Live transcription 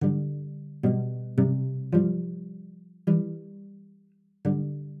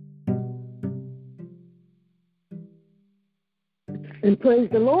And praise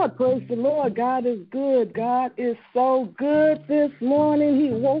the Lord, praise the Lord. God is good. God is so good this morning. He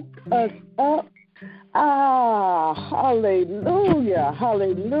woke us up. Hallelujah,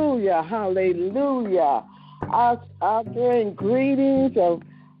 hallelujah, hallelujah. I bring greetings of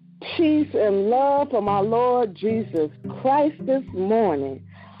peace and love from our Lord Jesus Christ this morning.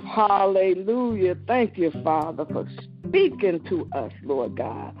 Hallelujah. Thank you, Father, for speaking to us, Lord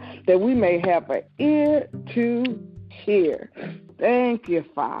God, that we may have an ear to hear. Thank you,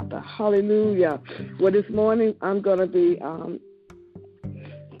 Father. Hallelujah. Well, this morning I'm going to be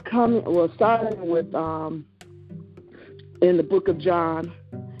starting with in the book of John,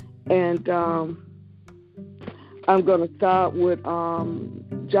 and I'm going to start with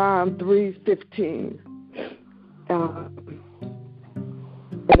John 3:15,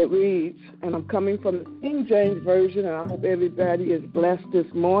 and it reads, and I'm coming from the King James Version, and I hope everybody is blessed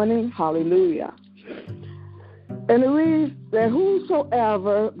this morning. Hallelujah. And it reads that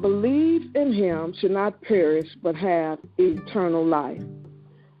whosoever believes in him should not perish but have eternal life.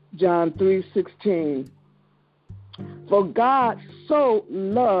 John 3:16. For God so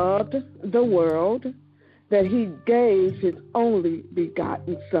loved the world that he gave his only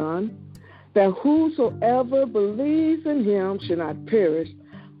begotten Son, that whosoever believes in him should not perish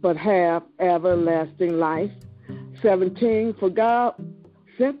but have everlasting life. 17. For God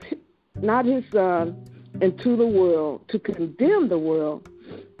sent not his Son into the world to condemn the world,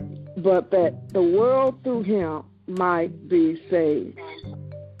 but that the world through him might be saved.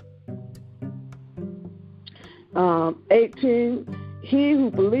 18, he who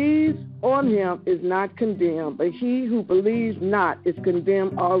believes on him is not condemned, but he who believes not is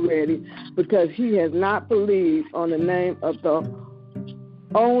condemned already, because he has not believed on the name of the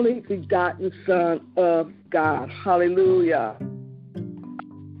only begotten Son of God. Hallelujah.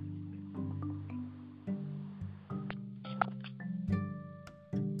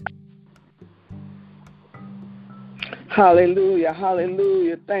 Hallelujah,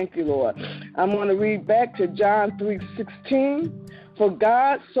 hallelujah. Thank you, Lord. I'm going to read back to John 3:16. For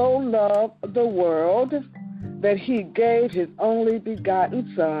God so loved the world that he gave his only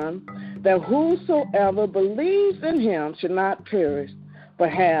begotten Son, that whosoever believes in him should not perish,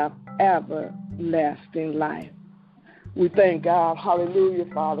 but have everlasting life. We thank God, hallelujah,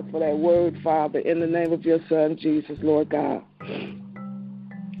 Father, for that word, Father, in the name of your Son, Jesus, Lord God.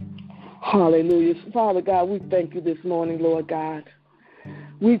 Hallelujah. Father God, we thank you this morning, Lord God.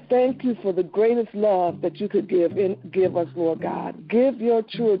 We thank you for the greatest love that you could give us, Lord God. Give your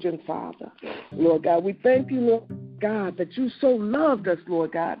children, Father, Lord God. We thank you, Lord God, that you so loved us,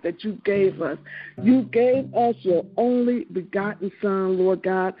 Lord God, that you gave us. You gave us your only begotten Son, Lord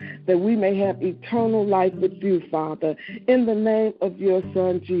God, that we may have eternal life with you, Father, in the name of your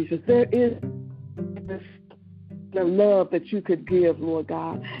Son, Jesus. There is the love that you could give, Lord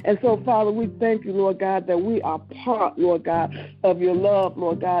God. And so, Father, we thank you, Lord God, that we are part, Lord God, of your love,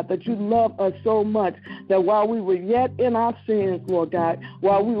 Lord God, that you love us so much that while we were yet in our sins, Lord God,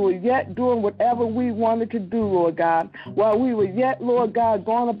 while we were yet doing whatever we wanted to do, Lord God, while we were yet, Lord God,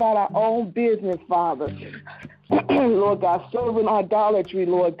 going about our own business, Father, Lord God, serving idolatry,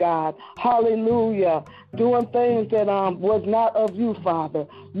 Lord God, hallelujah, doing things that was not of you, Father.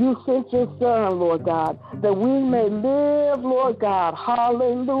 You sent your Son, Lord God, that we may live, Lord God,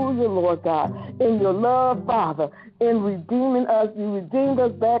 hallelujah, Lord God, in your love, Father, in redeeming us. You redeemed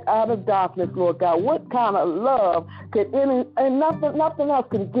us back out of darkness, Lord God. What kind of love could nothing else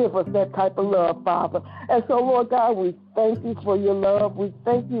can give us that type of love, Father. And so, Lord God, we thank you for your love. We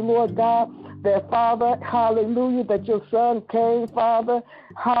thank you, Lord God, that, Father, hallelujah, that your Son came, Father,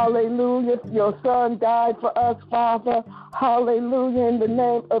 hallelujah, your Son died for us, Father, hallelujah, in the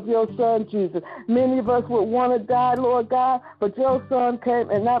name of your Son, Jesus. Many of us would want to die, Lord God, but your Son came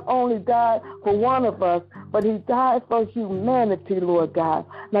and not only died for one of us, but he died for humanity, Lord God.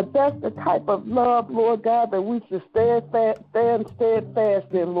 Now, that's the type of love, Lord God, that we should stand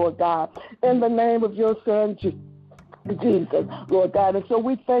steadfast in, Lord God, in the name of your Son, Jesus, Lord God. And so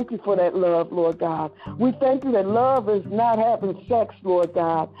we thank you for that love, Lord God. We thank you that love is not having sex, Lord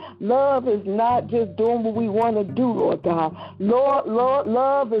God. Love is not just doing what we want to do, Lord God. Lord,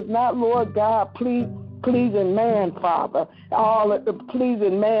 love is not, Lord God, pleasing man, Father. All of the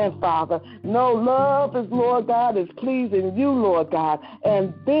pleasing man, Father. No, love is, Lord God, is pleasing you, Lord God.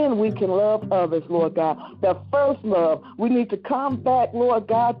 And then we can love others, Lord God. The first love. We need to come back, Lord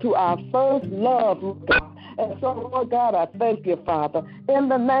God, to our first love, Lord God. And so, Lord God, I thank you, Father, in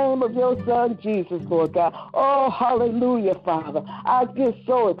the name of your Son, Jesus, Lord God. Oh, hallelujah, Father. I get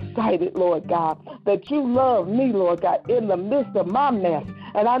so excited, Lord God, that you love me, Lord God, in the midst of my mess.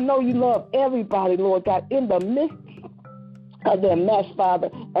 And I know you love everybody, Lord God, in the midst of their mess, Father,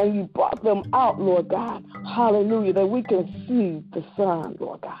 and you brought them out, Lord God. Hallelujah, that we can see the sun,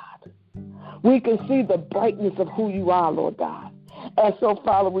 Lord God. We can see the brightness of who you are, Lord God. And so,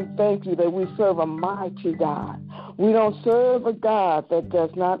 Father, we thank you that we serve a mighty God. We don't serve a God that does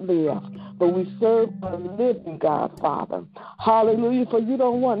not live, but we serve a living God, Father. Hallelujah, for you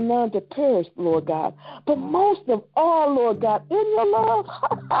don't want none to perish, Lord God. But most of all, Lord God, in your love,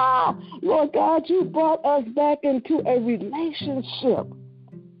 Lord God, you brought us back into a relationship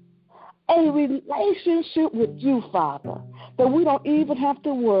with you, Father, that we don't even have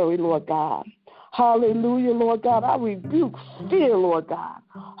to worry, Lord God. Hallelujah, Lord God. I rebuke fear, Lord God.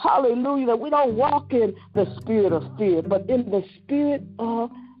 Hallelujah, that we don't walk in the spirit of fear, but in the spirit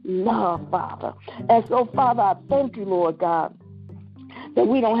of love, Father. And so, Father, I thank you, Lord God, that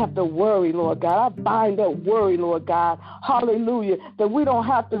we don't have to worry, Lord God. I bind up worry, Lord God. Hallelujah, that we don't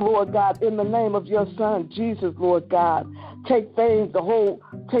have to, Lord God, in the name of your Son, Jesus, Lord God, take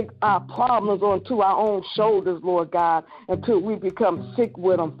our problems onto our own shoulders, Lord God, until we become sick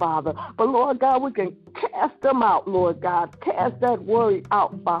with them, Father. But, Lord God, we can cast them out, Lord God. Cast that worry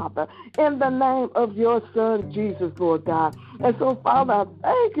out, Father, in the name of your Son, Jesus, Lord God. And so, Father, I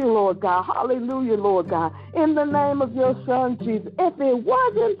thank you, Lord God. Hallelujah, Lord God. In the name of your Son, Jesus. If it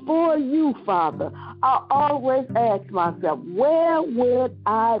wasn't for you, Father, I always ask myself, where would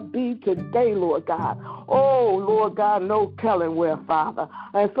I be today, Lord God? Oh, Lord God, no telling where, Father.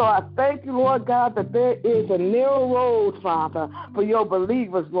 And so I thank you, Lord God, that there is a narrow road, Father, for your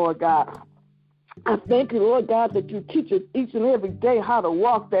believers, Lord God. I thank you, Lord God, that you teach us each and every day how to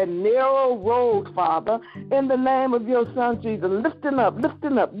walk that narrow road, Father, in the name of your Son, Jesus, lifting up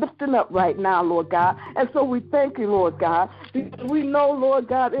right now, Lord God. And so we thank you, Lord God, because we know, Lord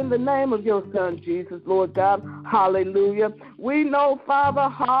God, in the name of your Son, Jesus, Lord God, hallelujah. We know, Father,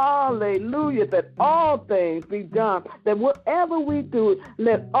 hallelujah, that all things be done, that whatever we do,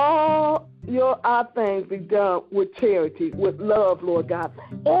 let all our things be done with charity, with love, Lord God.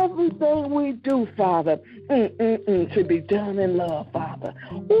 Everything we do, Father, should be done in love, Father.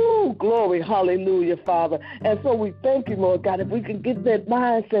 Ooh, glory, hallelujah, Father. And so we thank you, Lord God, if we can get that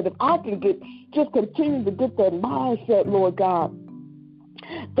mindset, if I can just continue to get that mindset, Lord God,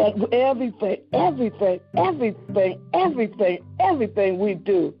 that everything we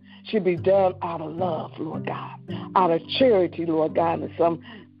do should be done out of love, Lord God, out of charity, Lord God. And some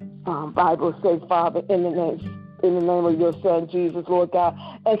Bible says, Father, in the name of your Son, Jesus, Lord God.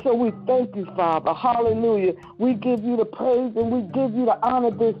 And so we thank you, Father. Hallelujah. We give you the praise and we give you the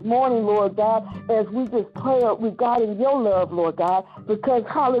honor this morning, Lord God, as we just pray regarding your love, Lord God, because,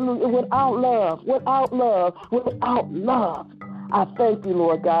 hallelujah, without love, I thank you,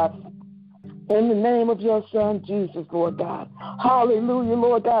 Lord God. In the name of your Son, Jesus, Lord God. Hallelujah,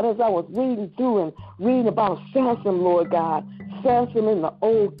 Lord God, as I was reading about Samson, Lord God. Samson in the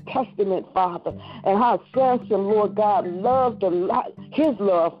Old Testament, Father, and how Samson, Lord God, loved his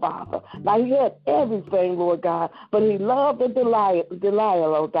love, Father. Now, he had everything, Lord God, but he loved the Delilah,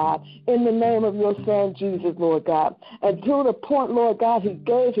 Lord God, in the name of your Son, Jesus, Lord God. And to the point, Lord God, he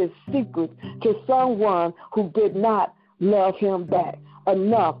gave his secret to someone who did not love him back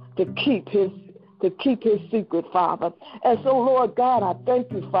enough to keep his secret, Father. And so, Lord God, I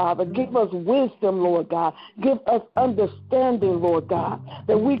thank you, Father. Give us wisdom, Lord God. Give us understanding, Lord God,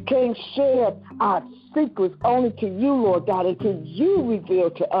 that we can share our secrets only to you, Lord God, until you reveal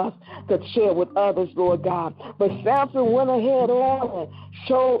to us to share with others, Lord God. But Samson went ahead on and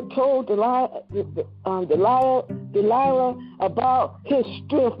told Delilah about his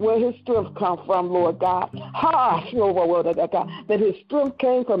strength, where his strength come from, Lord God. That his strength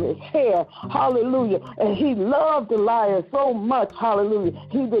came from his hair. Hallelujah. And he loved Delilah so much. Hallelujah.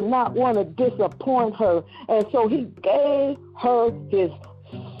 He did not want to disappoint her. And so he gave her his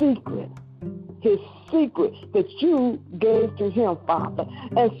secret that you gave to him, Father.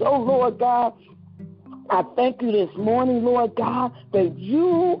 And so, Lord God, I thank you this morning, Lord God, that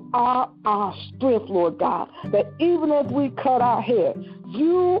you are our strength, Lord God, that even if we cut our hair,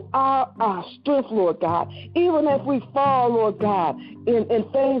 you are our strength, Lord God. Even if we fall, Lord God, in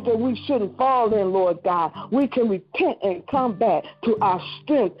things that we shouldn't fall in, Lord God, we can repent and come back to our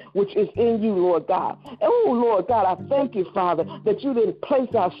strength, which is in you, Lord God. Oh, Lord God, I thank you, Father, that you didn't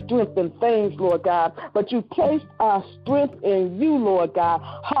place our strength in things, Lord God, but you placed our strength in you, Lord God.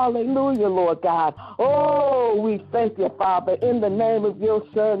 Hallelujah, Lord God. Oh, we thank you, Father, in the name of your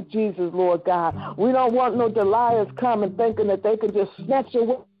Son, Jesus, Lord God. We don't want no Delilahs coming thinking that they can just snatch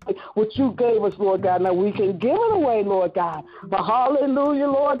away what you gave us, Lord God. Now we can give it away, Lord God. But hallelujah,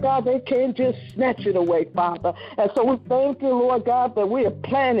 Lord God, they can't just snatch it away, Father. And so we thank you, Lord God, that we are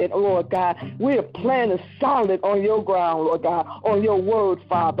planted, Lord God. We are planted solid on your ground, Lord God, on your word,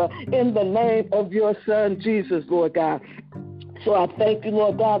 Father, in the name of your Son, Jesus, Lord God. So I thank you,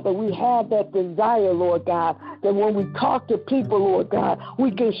 Lord God, that we have that desire, Lord God, that when we talk to people, Lord God,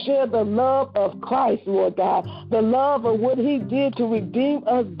 we can share the love of Christ, Lord God, the love of what he did to redeem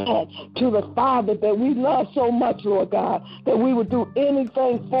us back to the Father that we love so much, Lord God, that we would do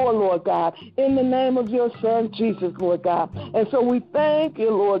anything for, Lord God, in the name of your Son, Jesus, Lord God. And so we thank you,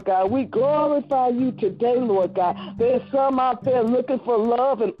 Lord God. We glorify you today, Lord God. There's some out there looking for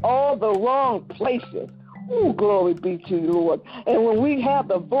love in all the wrong places. Oh, glory be to you, Lord. And when we have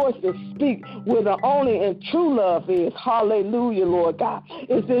the voice to speak where the only and true love is, hallelujah, Lord God.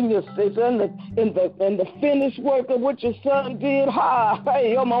 It's in the finished work of what your Son did.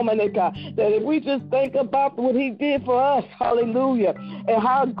 Hey, your moment, God. That if we just think about what he did for us, hallelujah, and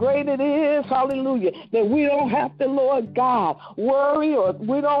how great it is, hallelujah, that we don't have to, Lord God, worry, or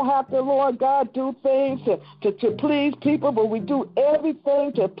we don't have to, Lord God, do things to please people, but we do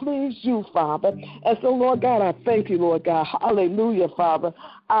everything to please you, Father. And so, Lord God, I thank you, Lord God. Hallelujah, Father.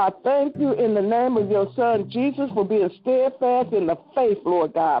 I thank you in the name of your Son, Jesus, for being steadfast in the faith,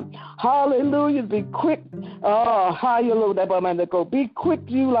 Lord God. Hallelujah. Be quick. Oh, hallelujah. Be quick,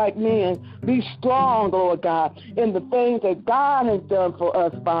 you like men. Be strong, Lord God, in the things that God has done for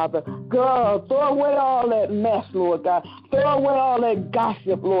us, Father. God, throw away all that mess, Lord God. Throw away all that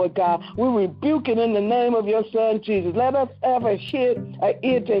gossip, Lord God. We rebuke it in the name of your Son, Jesus. Let us ever hear an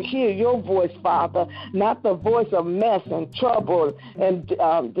ear to hear your voice, Father, not the voice of mess and trouble and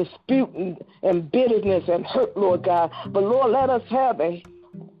dispute and bitterness and hurt, Lord God. But, Lord, let us have the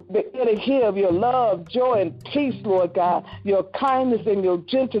ear to hear of your love, joy, and peace, Lord God, your kindness and your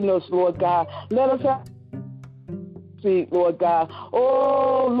gentleness, Lord God. Let us have Lord God.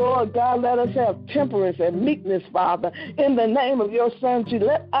 Oh, Lord God, let us have temperance and meekness, Father, in the name of your Son, Jesus.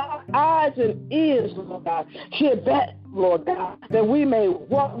 Let our eyes and ears, Lord God, hear that, Lord God, that we may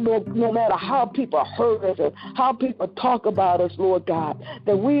walk no matter how people hurt us and how people talk about us, Lord God,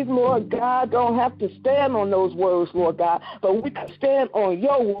 that we, Lord God, don't have to stand on those words, Lord God, but we can stand on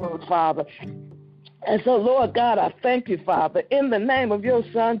your word, Father. And so, Lord God, I thank you, Father, in the name of your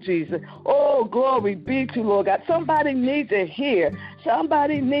Son, Jesus. Oh, glory be to you, Lord God. Somebody needs to hear.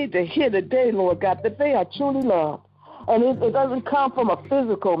 Somebody needs to hear today, Lord God, that they are truly loved. And it doesn't come from a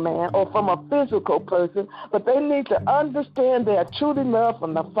physical man or from a physical person, but they need to understand they are truly loved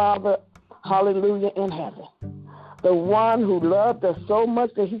from the Father, hallelujah, in heaven. The one who loved us so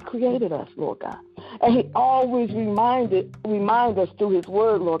much that he created us, Lord God. And he always reminds us through his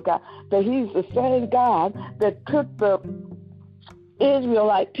word, Lord God, that he's the same God that took the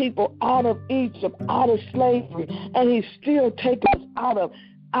Israelite people out of Egypt, out of slavery, and he's still taking us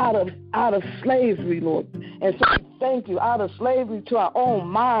out of slavery, Lord. And so we thank you, out of slavery to our own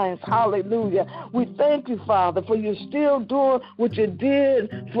minds, hallelujah. We thank you, Father, for you're still doing what you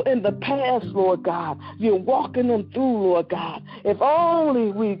did in the past, Lord God. You're walking them through, Lord God. If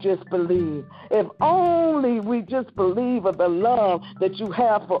only we just believe. If only we just believe of the love that you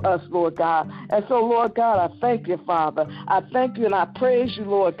have for us, Lord God. And so, Lord God, I thank you, Father. I thank you and I praise you,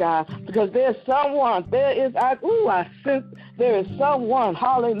 Lord God, because there's someone, there is someone,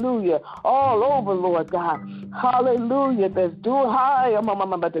 hallelujah, all over, Lord God. Hallelujah, that's doing high.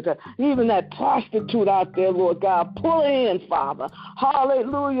 Even that prostitute out there, Lord God, pull in, Father.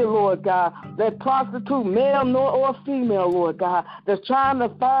 Hallelujah, Lord God. That prostitute, male or female, Lord God, that's trying to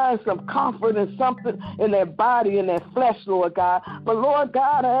find some comfort in something in their body, in their flesh, Lord God. But, Lord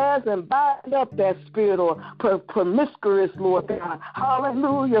God, as and bind up that spirit or promiscuous, Lord God.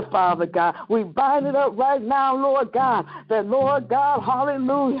 Hallelujah, Father God. We bind it up right now, Lord God, that, Lord God,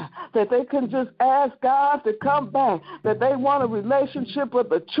 hallelujah, that they can just ask God to come back, that they want a relationship with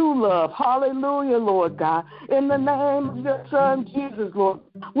the true love. Hallelujah, Lord God. In the name of your Son, Jesus, Lord,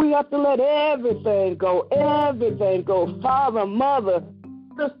 we have to let everything go, Father, mother,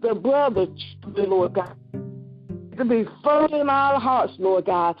 sister, brother, Lord God, to be first in our hearts, Lord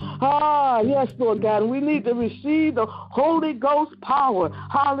God. Yes, Lord God. And we need to receive the Holy Ghost power.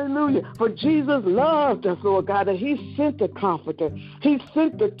 Hallelujah. For Jesus loved us, Lord God, and he sent the comforter. He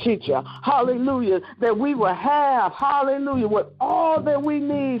sent the teacher. Hallelujah. That we will have, hallelujah, what all that we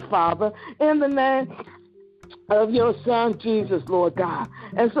need, Father, in the name of your Son, Jesus, Lord God.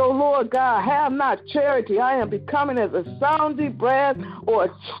 And so, Lord God, have not charity. I am becoming as a sounding brass or a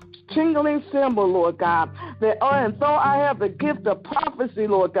tingling cymbal, Lord God, and though I have the gift of prophecy,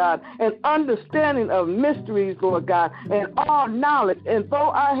 Lord God, and understanding of mysteries, Lord God, and all knowledge, and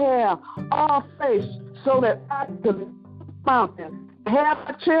though I have all faith so that I can mountain,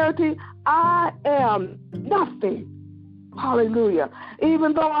 have charity, I am nothing. Hallelujah.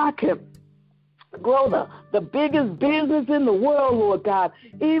 Even though I can grow the biggest business in the world, Lord God,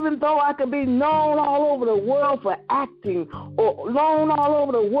 even though I can be known all over the world for acting or known all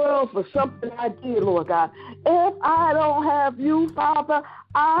over the world for something I did, Lord God, if I don't have you, Father,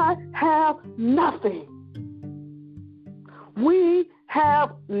 I have nothing. We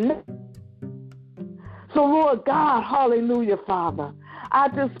have nothing. So, Lord God, hallelujah, Father, I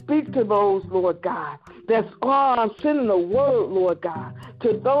just speak to those, Lord God, I'm sending a word, Lord God,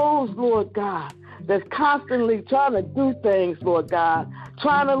 to those, Lord God, that's constantly trying to do things, Lord God,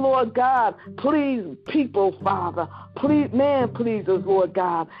 trying to, Lord God, please people, Father, please man pleasers, Lord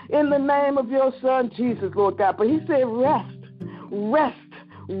God, in the name of your Son, Jesus, Lord God. But he said rest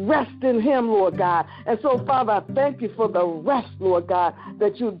in him, Lord God. And so, Father, I thank you for the rest, Lord God,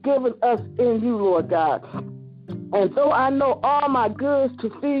 that you've given us in you, Lord God. And though I know all my goods to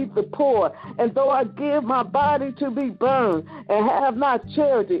feed the poor, and though I give my body to be burned and have not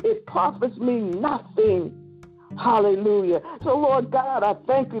charity, it profits me nothing. Hallelujah. So, Lord God, I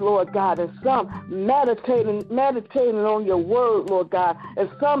thank you, Lord God, as some meditating on your word, Lord God, as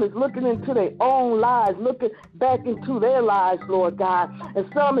some is looking into their own lives, looking back into their lives, Lord God, and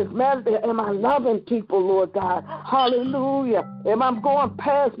some is meditating, am I loving people, Lord God? Hallelujah. Am I going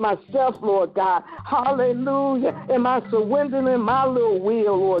past myself, Lord God? Hallelujah. Am I surrendering my little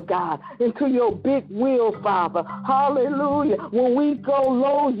will, Lord God, into your big will, Father? Hallelujah. When we go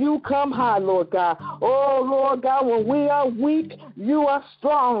low, you come high, Lord God. Oh, Lord God, when we are weak, you are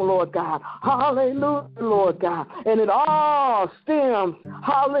strong, Lord God. Hallelujah, Lord God. And it all stems,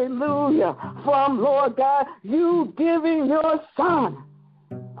 hallelujah, from, Lord God, you giving your Son.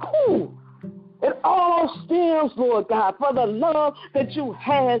 Whew. It all stems, Lord God, for the love that you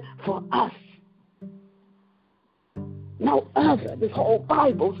had for us. No other. This whole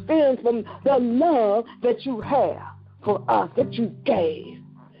Bible stems from the love that you have for us, that you gave.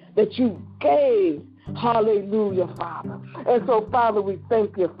 Hallelujah, Father. And so, Father, we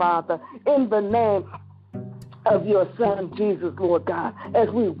thank you, Father, in the name of your Son, Jesus, Lord God, as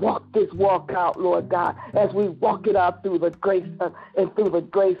we walk this walk out, Lord God, as we walk it out through the grace,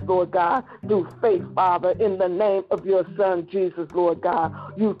 Lord God, through faith, Father, in the name of your Son, Jesus, Lord God.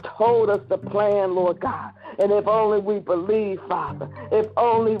 You told us the plan, Lord God, and if only we believe, Father, if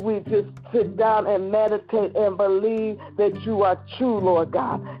only we just sit down and meditate and believe that you are true, Lord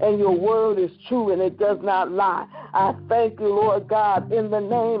God, and your word is true and it does not lie. I thank you, Lord God, in the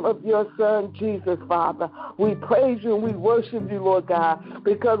name of your Son, Jesus, Father. We praise you and we worship you, Lord God,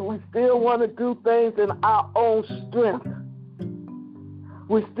 because we still want to do things in our own strength.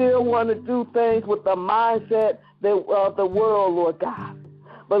 We still want to do things with the mindset of the world, Lord God.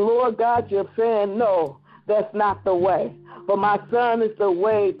 But, Lord God, you're saying, no, that's not the way. For my Son is the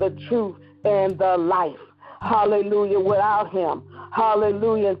way, the truth, and the life. Hallelujah. Without him.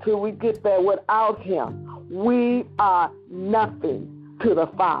 Hallelujah. Until we get there, without him, we are nothing to the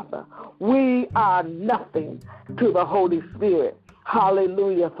Father. We are nothing to the Holy Spirit.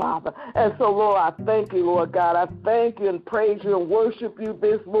 Hallelujah, Father. And so, Lord, I thank you, Lord God. I thank you and praise you and worship you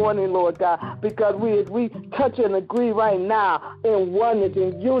this morning, Lord God, because as we touch and agree right now in oneness,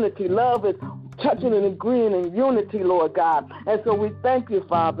 in unity, love is touching and agreeing in unity, Lord God. And so we thank you,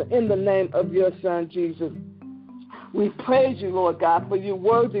 Father, in the name of your Son, Jesus. We praise you, Lord God, for you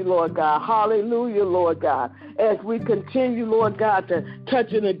worthy, Lord God. Hallelujah, Lord God. As we continue, Lord God, to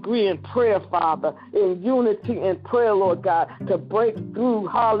touch and agree in prayer, Father, in unity in prayer, Lord God, to break through,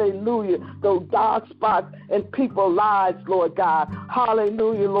 hallelujah, those dark spots in people's lives, Lord God.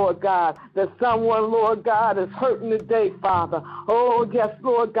 Hallelujah, Lord God, that someone, Lord God, is hurting today, Father. Oh, yes,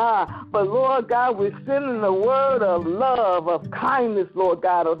 Lord God. But, Lord God, we're sending a word of love, of kindness, Lord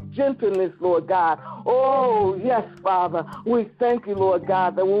God, of gentleness, Lord God. Oh, yes, Father. We thank you, Lord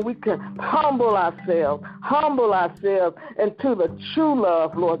God, that when we can humble ourselves into the true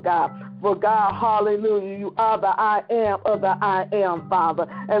love, Lord God. For God, hallelujah, you are the I am of the I am, Father.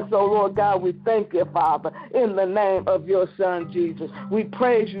 And so, Lord God, we thank you, Father, in the name of your Son, Jesus. We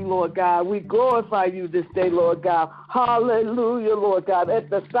praise you, Lord God. We glorify you this day, Lord God. Hallelujah, Lord God. At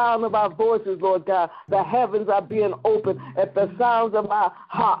the sound of our voices, Lord God, the heavens are being opened. At the sounds of our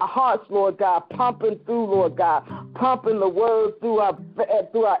hearts, Lord God, pumping through, Lord God, pumping the word through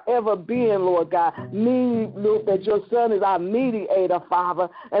our ever being, Lord God. Meaning, Lord, that your Son is our mediator, Father.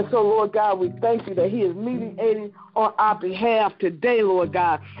 And so, Lord God, we thank you that he is mediating on our behalf today, Lord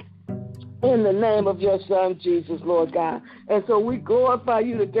God. in the name of your Son, Jesus, Lord God. And so we glorify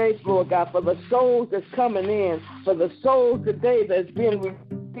you today, Lord God, for the souls that's coming in, for the souls today that's being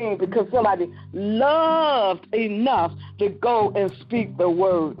redeemed because somebody loved enough to go and speak the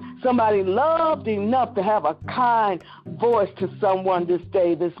word. Somebody loved enough to have a kind voice to someone this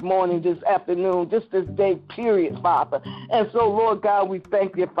day, this morning, this afternoon, just this day, period, Father. And so, Lord God, we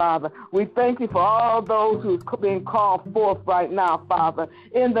thank you, Father. We thank you for all those who've been called forth right now, Father,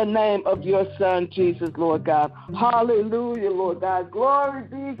 in the name of your Son, Jesus, Lord God. Hallelujah, Lord God. Glory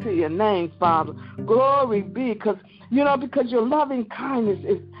be to your name, Father. Glory be, because your loving kindness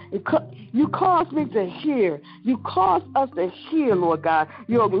you caused me to hear. You caused us to hear, Lord God,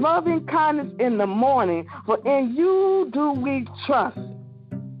 your loving kindness in the morning, for in you do we trust.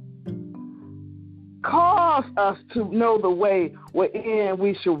 Cause us to know the way wherein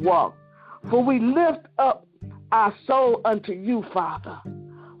we should walk. For we lift up our soul unto you, Father.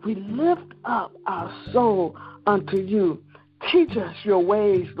 We lift up our soul unto you. Teach us your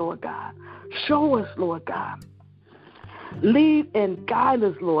ways, Lord God. Show us, Lord God. Lead and guide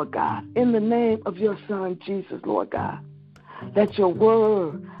us, Lord God, in the name of your Son, Jesus, Lord God. Let your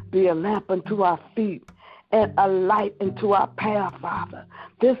word be a lamp unto our feet and a light into our path, Father.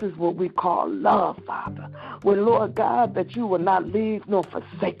 This is what we call love, Father. When, Lord God, that you will not leave nor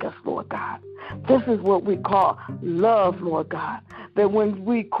forsake us, Lord God. This is what we call love, Lord God. That when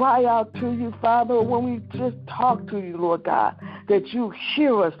we cry out to you, Father, or when we just talk to you, Lord God, that you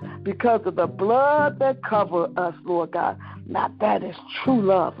hear us because of the blood that covers us, Lord God. Now that is true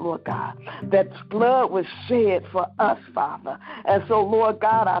love, Lord God. That blood was shed for us, Father. And so, Lord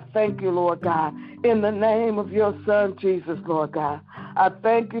God, I thank you, Lord God, in the name of your Son, Jesus, Lord God. I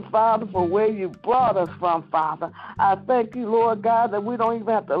thank you, Father, for where you brought us from, Father. I thank you, Lord God, that we don't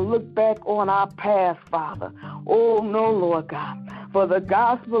even have to look back on our past, Father. Oh, no, Lord God. For the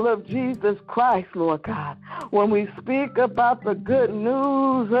gospel of Jesus Christ, Lord God, when we speak about the good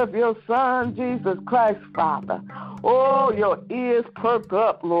news of your Son, Jesus Christ, Father, oh, your ears perk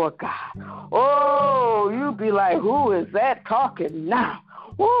up, Lord God. Oh, you be like, who is that talking now?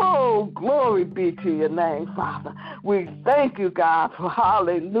 Oh, glory be to your name, Father. We thank you, God, for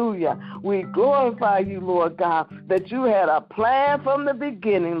hallelujah. We glorify you, Lord God, that you had a plan from the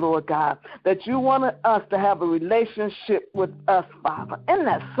beginning, Lord God, that you wanted us to have a relationship with us, Father. Isn't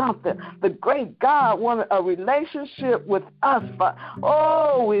that something? The great God wanted a relationship with us, Father.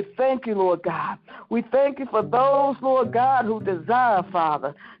 Oh, we thank you, Lord God. We thank you for those, Lord God, who desire,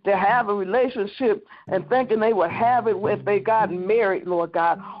 Father, to have a relationship and thinking they would have it if they got married, Lord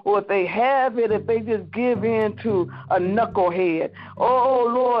God, or if they have it if they just give in to a knucklehead.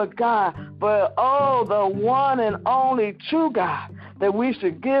 Oh, Lord God, but oh, the one and only true God that we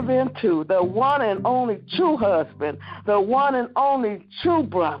should give in to, the one and only true husband, the one and only true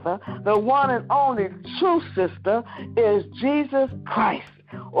brother, the one and only true sister is Jesus Christ.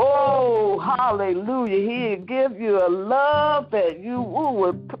 Oh, hallelujah. He'll give you a love that you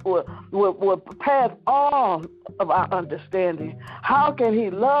will pass all of our understanding. How can he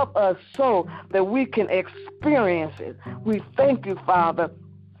love us so that we can experience it? We thank you, Father,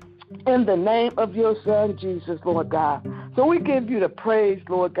 in the name of your Son, Jesus, Lord God. So we give you the praise,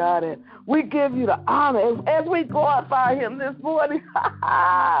 Lord God, and we give you the honor as we glorify him this morning.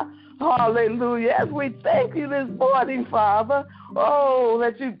 Hallelujah. As we thank you this morning, Father, oh,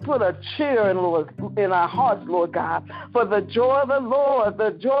 that you put a cheer in our hearts, Lord God, for the joy of the Lord, the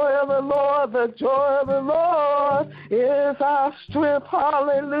joy of the Lord, the joy of the Lord is our strength.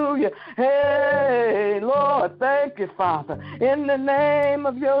 Hallelujah. Hey, Lord, thank you, Father. In the name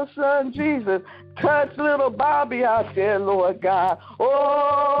of your Son, Jesus, touch little Bobby out there, Lord God.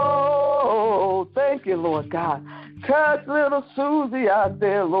 Oh, thank you, Lord God. Touch little Susie out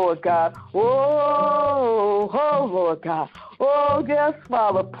there, Lord God. Oh, Lord God. Oh, yes,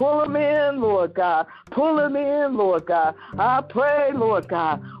 Father. Pull them in, Lord God. Pull them in, Lord God. I pray, Lord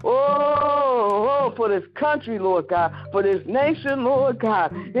God. Oh, for this country, Lord God. For this nation, Lord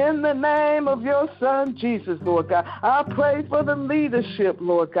God. In the name of your Son, Jesus, Lord God. I pray for the leadership,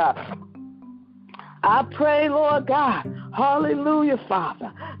 Lord God. I pray, Lord God, hallelujah,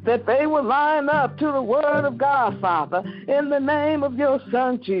 Father, that they will line up to the word of God, Father, in the name of your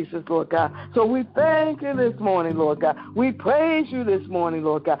Son, Jesus, Lord God. So we thank you this morning, Lord God. We praise you this morning,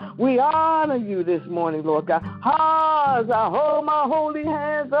 Lord God. We honor you this morning, Lord God. As I hold my holy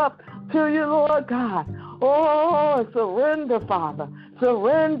hands up to you, Lord God. Oh, surrender, Father.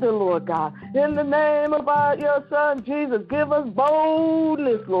 Surrender, Lord God. In the name of your Son, Jesus, give us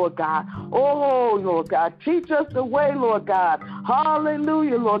boldness, Lord God. Oh, Lord God, teach us the way, Lord God.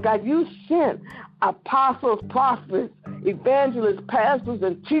 Hallelujah, Lord God. You sent apostles, prophets, evangelists, pastors,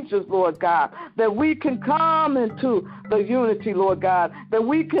 and teachers, Lord God, that we can come into the unity, Lord God, that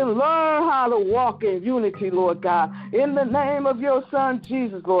we can learn how to walk in unity, Lord God, in the name of your Son,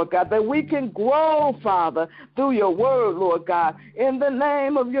 Jesus, Lord God, that we can grow, Father, through your word, Lord God, in the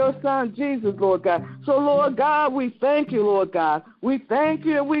name of your Son, Jesus, Lord God. So, Lord God, we thank you, Lord God. We thank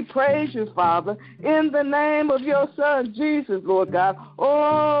you and we praise you, Father, in the name of your Son, Jesus, Lord God.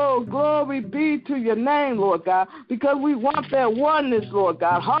 Oh, glory be to your name, Lord God, because we want that oneness, Lord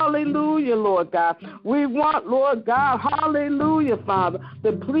God. Hallelujah, Lord God. We want, Lord God, hallelujah, Father,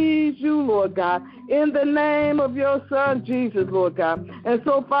 to please you, Lord God, in the name of your Son, Jesus, Lord God. And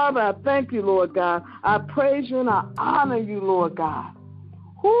so, Father, I thank you, Lord God. I praise you and I honor you, Lord God.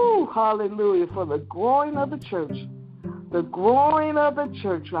 Whoo, hallelujah, for the growing of the church. The growing of the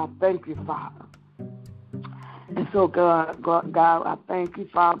church, I thank you, Father. And so, God, I thank you,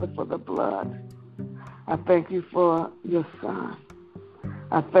 Father, for the blood. I thank you for your Son.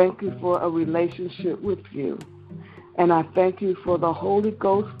 I thank you for a relationship with you. And I thank you for the Holy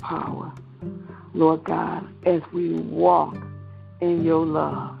Ghost power, Lord God, as we walk in your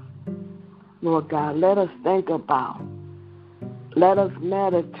love. Lord God, let us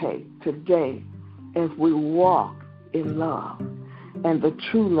meditate today as we walk in love. And the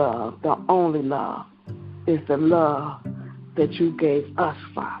true love, the only love, is the love that you gave us,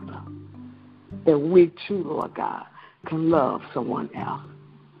 Father, that we too, Lord God, can love someone else.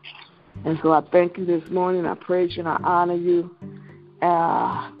 And so I thank you this morning. I praise you and I honor you.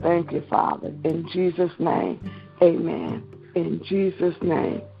 Thank you, Father. In Jesus' name, amen. In Jesus'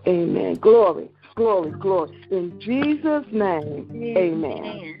 name, amen. Glory, glory, glory. In Jesus' name,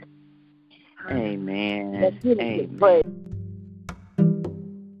 amen. Amen. Let's give it praise.